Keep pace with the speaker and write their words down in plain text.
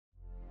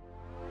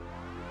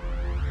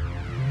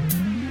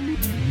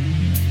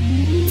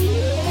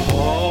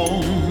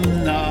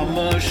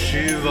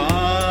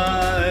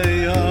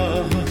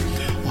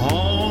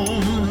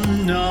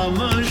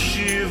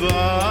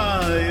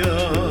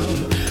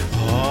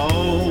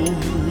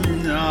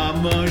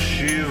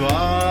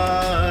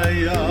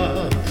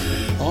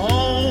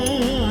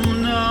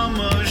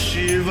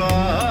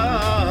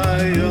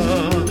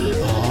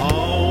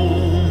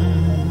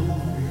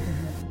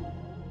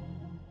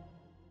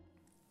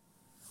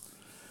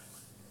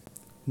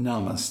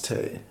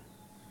Namaste.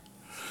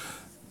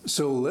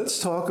 So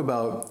let's talk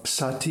about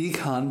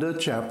Satīkhaṇḍa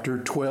chapter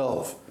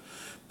 12,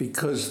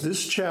 because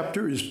this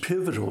chapter is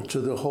pivotal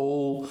to the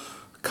whole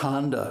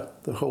Khanda,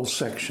 the whole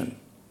section.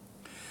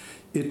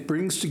 It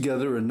brings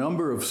together a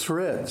number of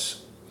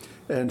threads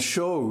and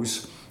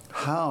shows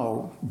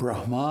how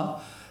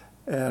Brahma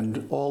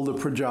and all the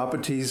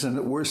Prajapatis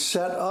and were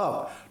set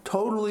up,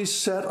 totally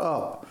set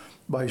up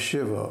by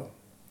Shiva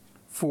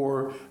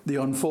for the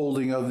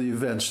unfolding of the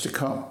events to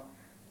come.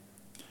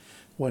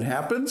 What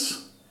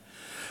happens?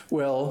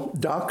 Well,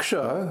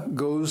 Daksha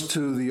goes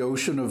to the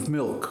ocean of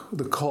milk,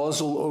 the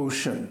causal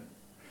ocean.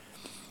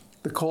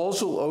 The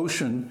causal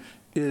ocean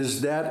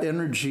is that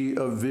energy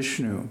of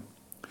Vishnu,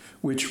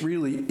 which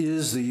really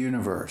is the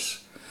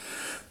universe.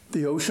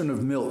 The ocean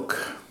of milk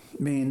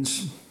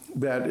means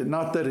that,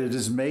 not that it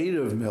is made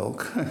of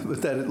milk,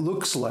 but that it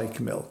looks like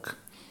milk.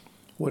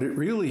 What it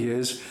really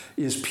is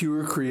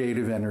pure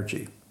creative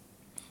energy,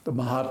 the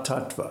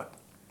Mahatattva.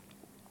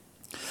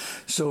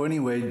 So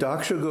anyway,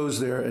 Daksha goes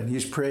there and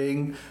he's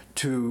praying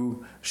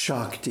to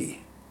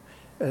Shakti.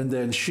 And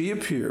then she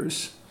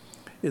appears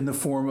in the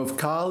form of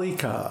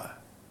Kalika,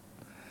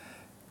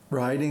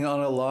 riding on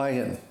a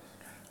lion.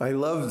 I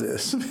love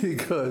this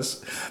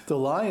because the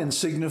lion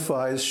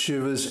signifies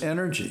Shiva's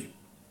energy.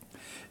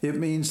 It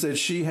means that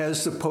she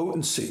has the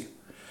potency.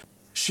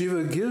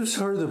 Shiva gives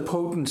her the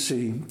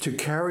potency to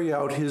carry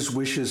out his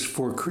wishes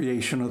for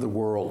creation of the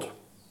world.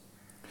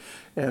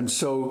 And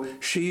so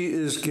she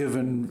is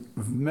given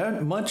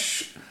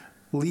much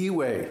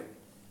leeway,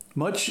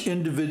 much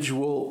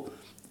individual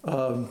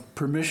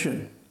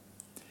permission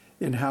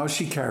in how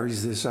she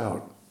carries this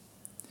out.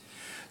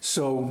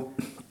 So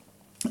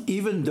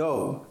even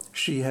though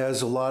she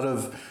has a lot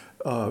of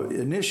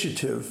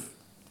initiative,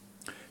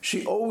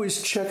 she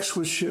always checks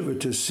with Shiva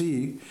to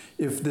see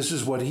if this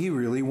is what he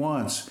really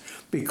wants,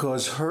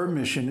 because her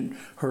mission,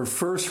 her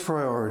first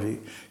priority,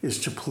 is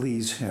to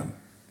please him.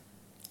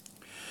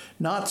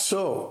 Not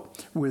so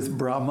with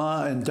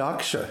Brahma and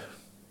Daksha.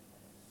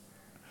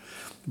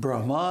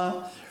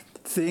 Brahma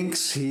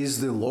thinks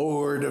he's the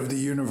Lord of the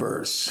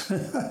universe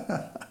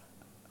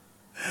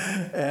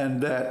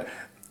and that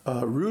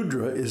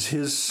Rudra is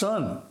his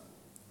son.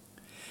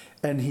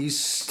 And he's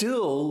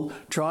still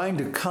trying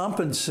to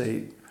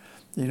compensate.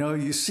 You know,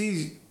 you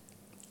see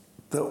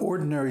the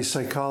ordinary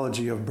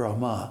psychology of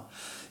Brahma.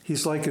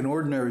 He's like an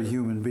ordinary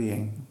human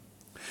being.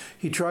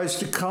 He tries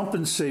to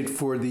compensate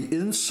for the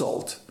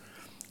insult,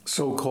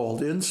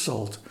 so-called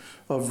insult,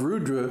 of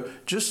Rudra,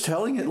 just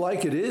telling it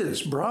like it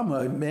is.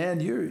 Brahma,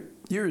 man, you're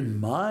in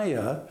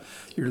Maya.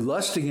 You're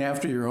lusting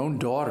after your own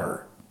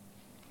daughter.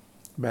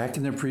 Back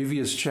in the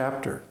previous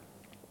chapter.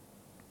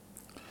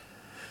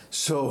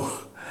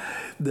 So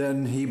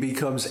then he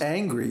becomes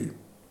angry,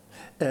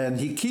 and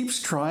he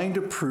keeps trying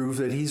to prove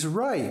that he's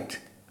right.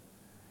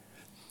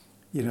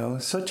 You know,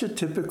 such a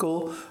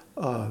typical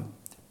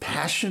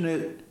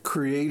passionate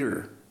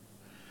creator,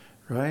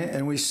 right?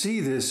 And we see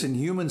this in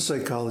human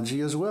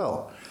psychology as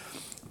well.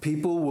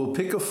 People will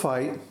pick a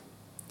fight,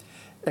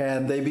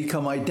 and they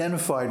become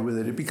identified with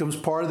it. It becomes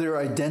part of their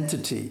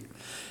identity,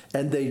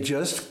 and they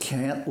just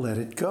can't let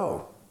it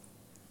go.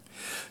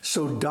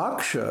 So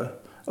Daksha,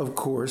 of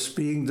course,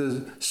 being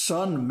the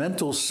son,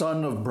 mental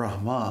son of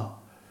Brahma,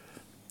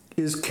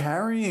 is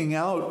carrying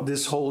out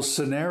this whole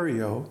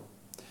scenario.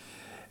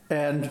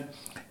 And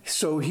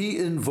so he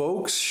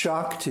invokes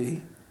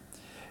Shakti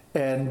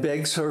and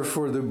begs her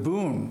for the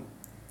boon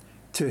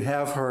to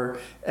have her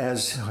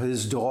as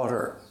his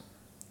daughter.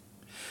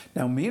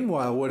 Now,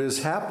 meanwhile, what has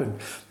happened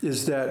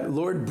is that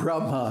Lord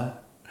Brahma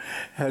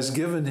has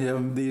given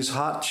him these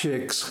hot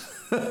chicks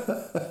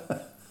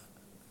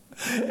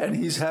and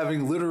he's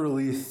having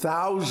literally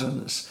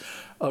thousands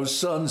of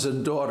sons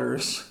and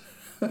daughters,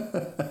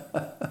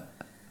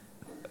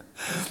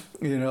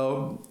 you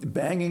know,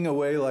 banging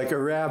away like a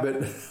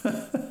rabbit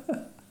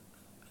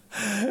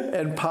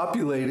and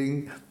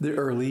populating the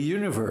early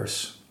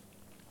universe.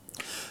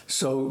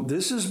 So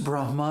this is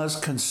Brahma's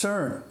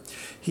concern.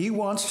 He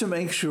wants to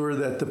make sure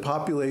that the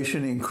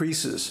population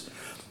increases,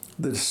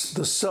 the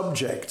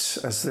subjects,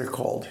 as they're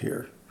called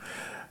here.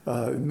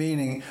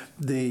 Meaning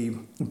the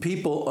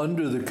people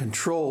under the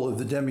control of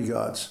the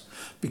demigods,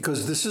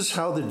 because this is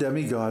how the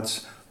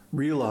demigods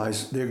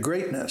realize their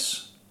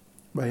greatness,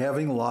 by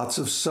having lots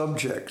of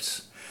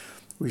subjects.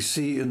 We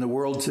see in the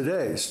world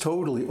today, it's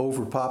totally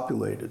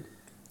overpopulated.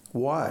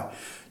 Why?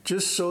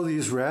 Just so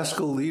these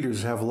rascal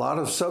leaders have a lot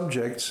of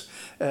subjects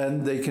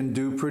and they can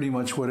do pretty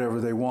much whatever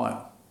they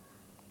want.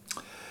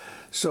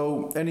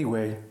 So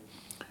anyway,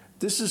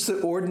 this is the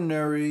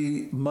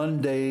ordinary,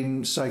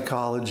 mundane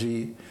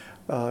psychology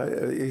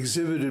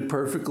exhibited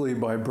perfectly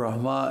by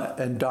Brahma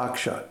and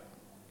Daksha.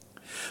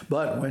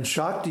 But when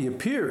Shakti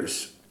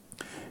appears,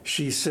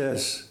 she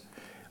says,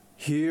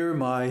 "Hear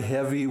my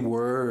heavy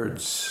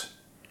words."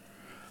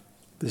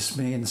 This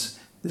means,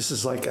 this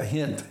is like a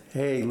hint.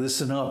 Hey,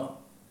 listen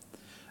up.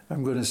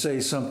 I'm going to say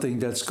something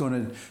that's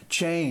going to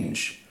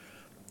change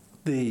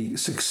the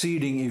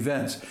succeeding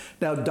events.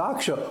 Now,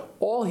 Daksha,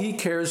 all he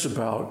cares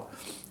about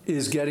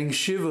is getting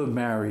Shiva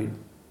married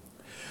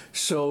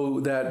so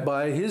that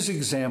by his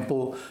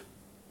example,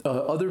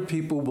 other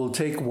people will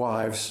take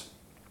wives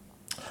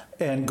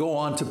and go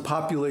on to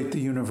populate the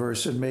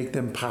universe and make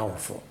them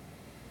powerful.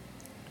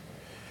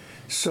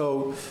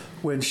 So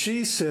when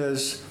she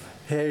says,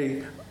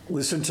 hey,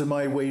 listen to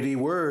my weighty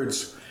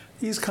words,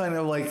 he's kind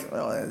of like,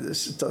 oh,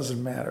 this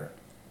doesn't matter.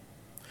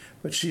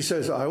 But she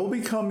says, I will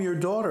become your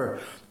daughter,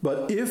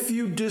 but if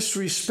you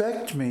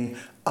disrespect me,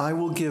 I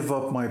will give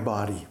up my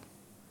body.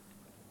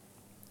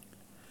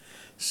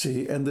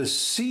 See, and the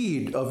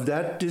seed of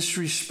that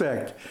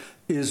disrespect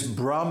is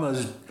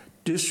Brahma's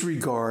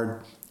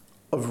disregard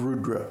of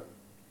Rudra.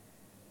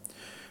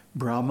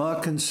 Brahma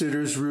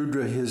considers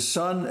Rudra his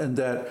son, and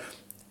that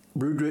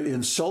Rudra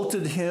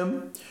insulted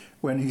him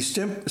when he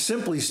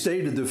simply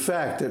stated the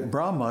fact that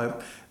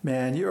Brahma,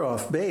 man, you're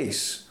off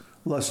base,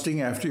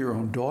 lusting after your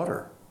own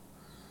daughter.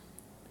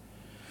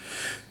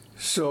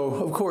 So,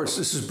 of course,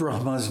 this is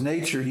Brahma's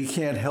nature. He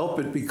can't help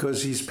it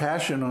because he's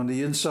passion on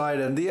the inside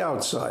and the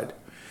outside.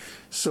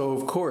 So,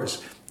 of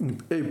course,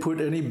 they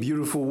put any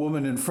beautiful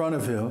woman in front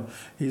of him,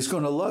 he's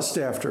going to lust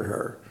after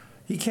her.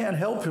 He can't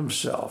help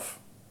himself.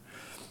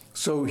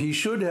 So he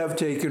should have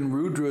taken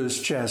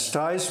Rudra's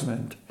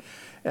chastisement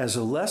as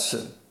a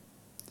lesson,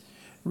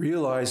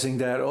 realizing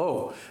that,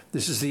 oh,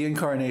 this is the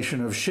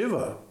incarnation of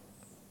Shiva,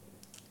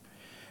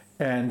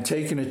 and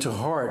taken it to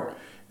heart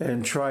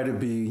and try to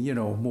be,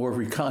 more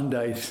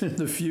recondite in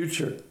the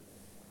future.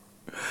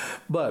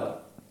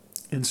 But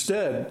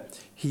instead,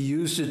 he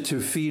used it to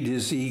feed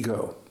his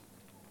ego.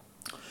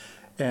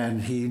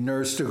 And he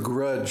nursed a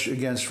grudge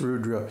against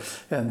Rudra.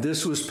 And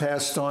this was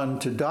passed on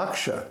to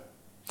Daksha.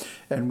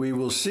 And we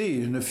will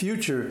see in the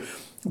future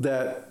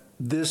that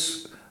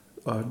this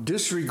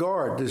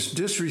disregard, this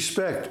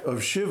disrespect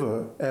of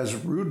Shiva as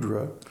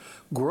Rudra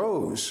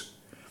grows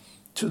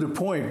to the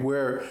point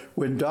where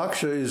when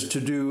Daksha is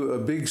to do a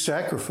big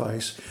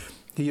sacrifice,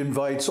 he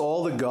invites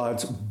all the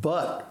gods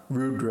but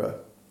Rudra.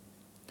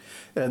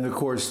 And of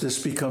course,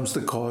 this becomes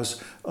the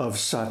cause of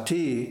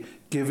Sati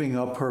giving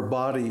up her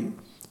body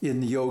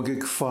in the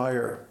yogic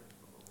fire.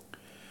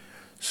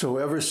 So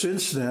ever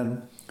since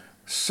then,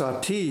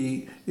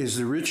 Sati is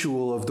the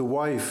ritual of the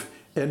wife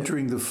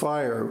entering the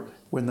fire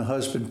when the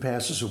husband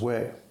passes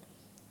away.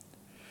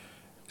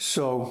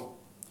 So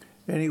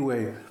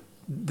anyway,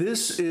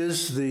 this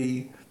is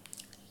the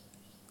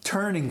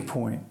turning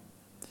point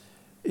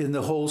in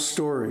the whole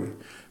story,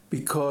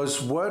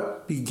 because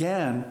what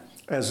began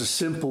as a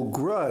simple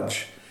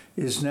grudge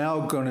is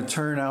now going to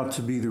turn out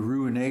to be the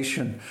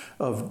ruination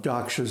of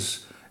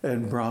Daksha's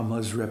and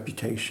Brahma's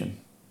reputation.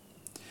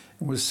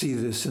 And we'll see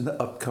this in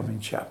the upcoming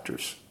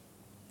chapters.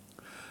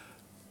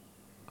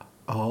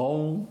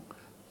 Om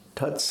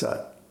Tat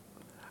Sat.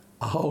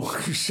 Om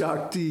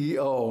Shakti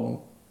Om.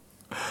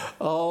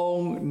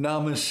 Om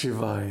Namah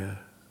Shivaya.